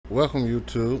Welcome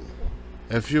YouTube.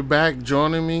 If you're back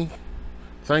joining me,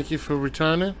 thank you for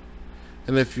returning.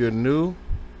 And if you're new,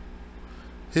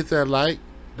 hit that like,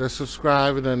 that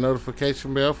subscribe, and that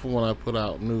notification bell for when I put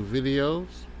out new videos.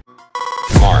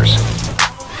 Mars.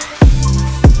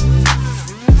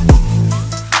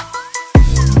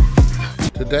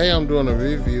 Today I'm doing a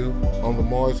review on the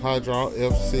marshydro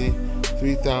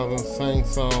FC3000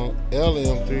 Samsung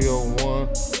LM301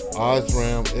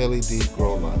 Osram LED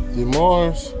grow light. The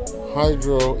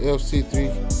marshydro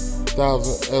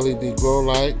FC3000 LED grow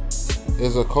light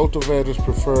is a cultivator's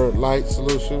preferred light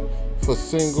solution for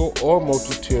single or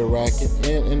multi-tier racket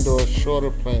and indoor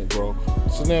shorter plant grow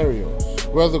scenarios.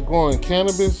 Whether growing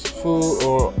cannabis, food,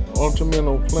 or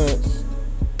ornamental plants,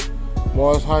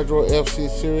 marshydro FC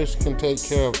series can take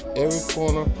care of every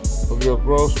corner of your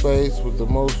grow space with the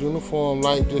most uniform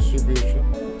light distribution,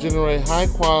 generate high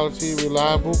quality,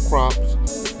 reliable crops,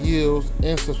 yields,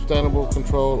 and sustainable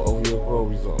control over your grow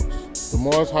results. The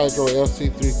marshydro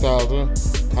FC3000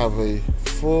 have a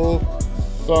full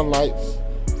sunlight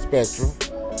spectrum.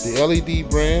 The LED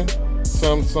brand,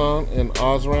 Samsung and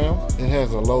Osram. It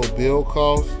has a low build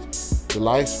cost. The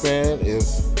lifespan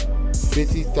is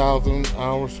 50,000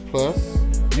 hours plus.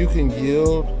 You can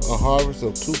yield a harvest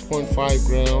of 2.5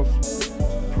 grams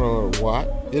per watt.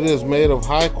 It is made of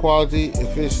high quality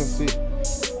efficiency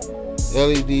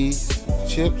LED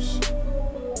chips.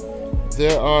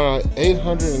 There are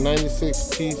 896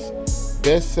 piece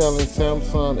best-selling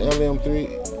Samsung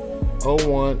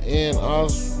LM301 and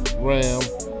Osram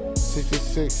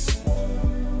 66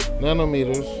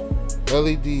 nanometers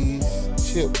LEDs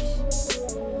chips,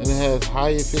 and it has high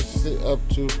efficiency up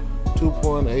to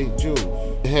 2.8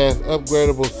 joules. It has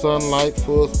upgradable sunlight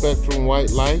full spectrum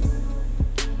white light.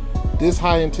 This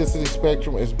high intensity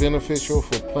spectrum is beneficial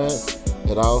for plants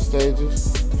at all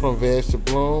stages, from veg to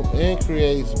bloom, and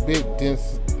creates big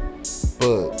dense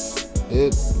buds.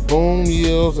 It boom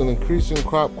yields and increasing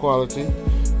crop quality,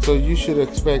 so you should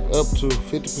expect up to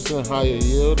 50% higher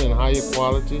yield and higher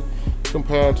quality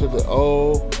compared to the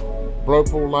old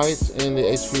blurple lights in the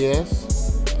HPS.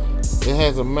 It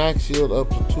has a max yield up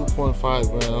to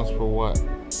 2.5 grams per watt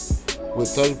with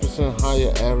 30%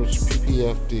 higher average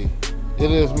PPFD. It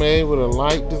is made with a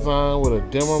light design with a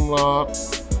dimmer knob,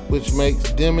 which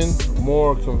makes dimming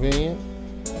more convenient,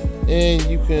 and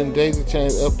you can daisy chain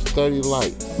up to 30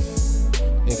 lights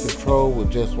and control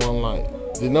with just one light.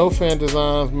 The no fan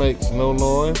design makes no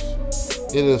noise.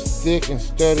 It is thick and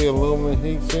sturdy aluminum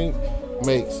heatsink,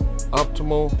 makes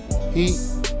optimal heat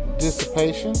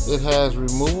dissipation. It has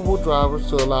removable drivers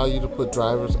to allow you to put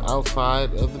drivers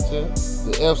outside of the tent.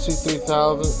 The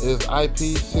FC3000 is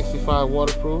IP65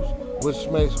 waterproof, which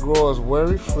makes growers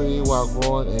worry-free while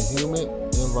growing in humid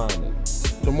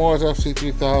environments. The Mars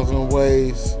FC3000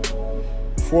 weighs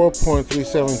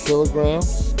 4.37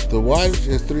 kilograms. The wattage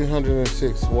is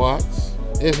 306 watts.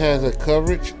 It has a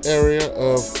coverage area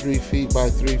of 3 feet by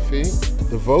 3 feet.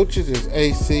 The voltage is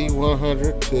AC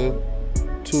 100 to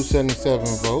 277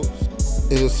 volts.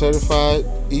 It is certified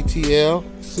ETL,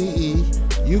 CE,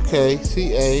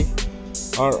 UKCA,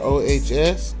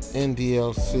 ROHS, and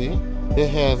DLC. It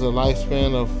has a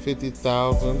lifespan of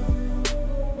 50,000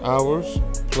 hours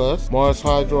plus.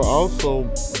 marshydro also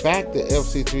backed the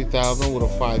FC3000 with a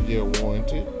 5-year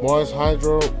warranty.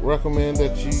 marshydro recommend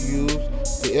that you use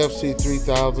the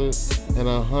FC3000 in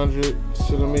 100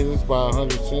 centimeters by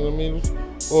 100 centimeters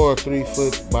or a 3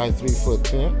 foot by 3 foot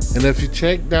tent. And if you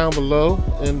check down below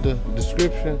in the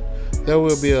description, there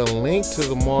will be a link to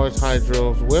the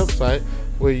marshydro's website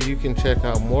where you can check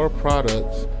out more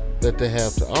products that they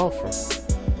have to offer.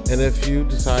 And if you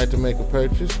decide to make a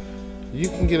purchase, you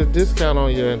can get a discount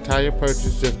on your entire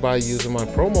purchase just by using my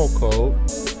promo code,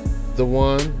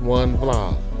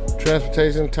 the11vlog.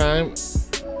 Transportation time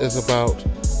is about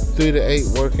 3 to 8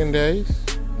 working days.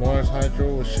 marshydro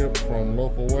will ship from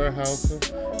local warehouses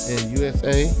in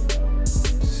USA,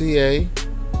 CA,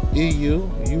 EU,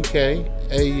 UK,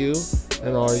 AU,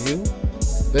 and RU.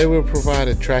 They will provide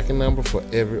a tracking number for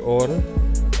every order,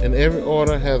 and every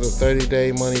order has a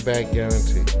 30-day money-back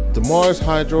guarantee. The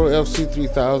marshydro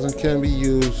FC3000 can be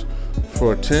used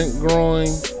for tent growing,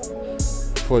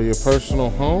 for your personal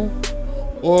home,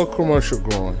 or commercial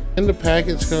growing. And the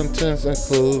package contents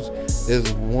includes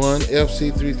is one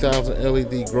FC3000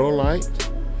 LED grow light,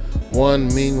 one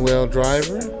µmol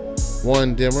driver,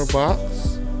 one dimmer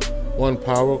box, one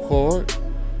power cord,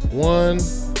 one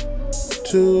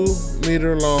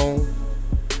 2-meter long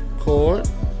cord,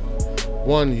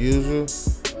 one user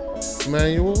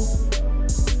manual.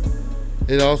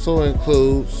 It also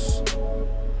includes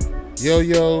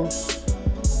yo-yos,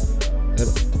 an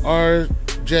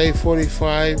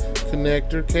RJ45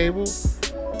 connector cable,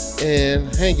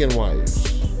 and hanging wires.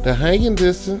 The hanging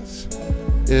distance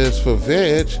is for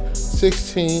veg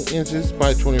 16 inches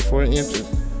by 24 inches.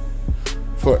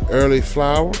 For early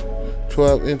flower,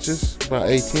 12 inches by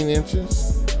 18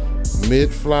 inches.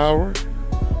 Mid flower,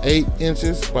 8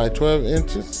 inches by 12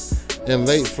 inches. And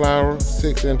late flower,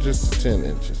 6 inches to 10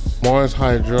 inches. Mars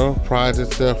Hydro prides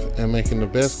itself in making the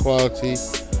best quality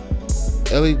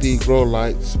LED grow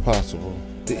lights possible.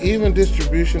 The even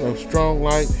distribution of strong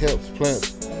light helps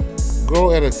plants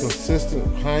grow at a consistent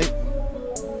height,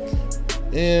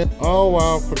 and all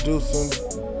while producing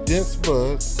dense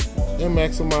buds and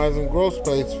maximizing growth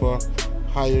space for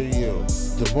higher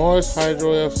yields. The Mars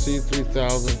Hydro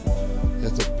FC3000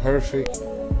 is a perfect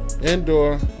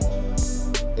indoor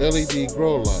LED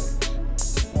grow light.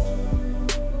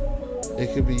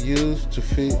 It can be used to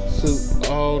suit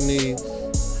all needs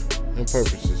and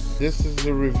purposes. This is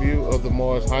the review of the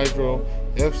Mars Hydro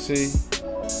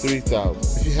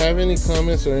FC3000. If you have any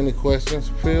comments or any questions,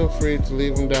 feel free to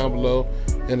leave them down below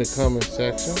in the comment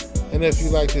section. And if you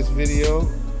like this video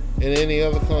and any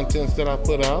other contents that I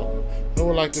put out and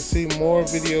would like to see more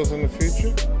videos in the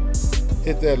future,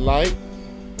 hit that like,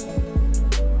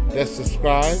 that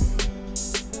subscribe,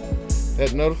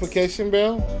 that notification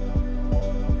bell,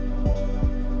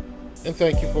 and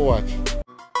thank you for watching.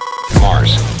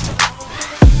 Mars.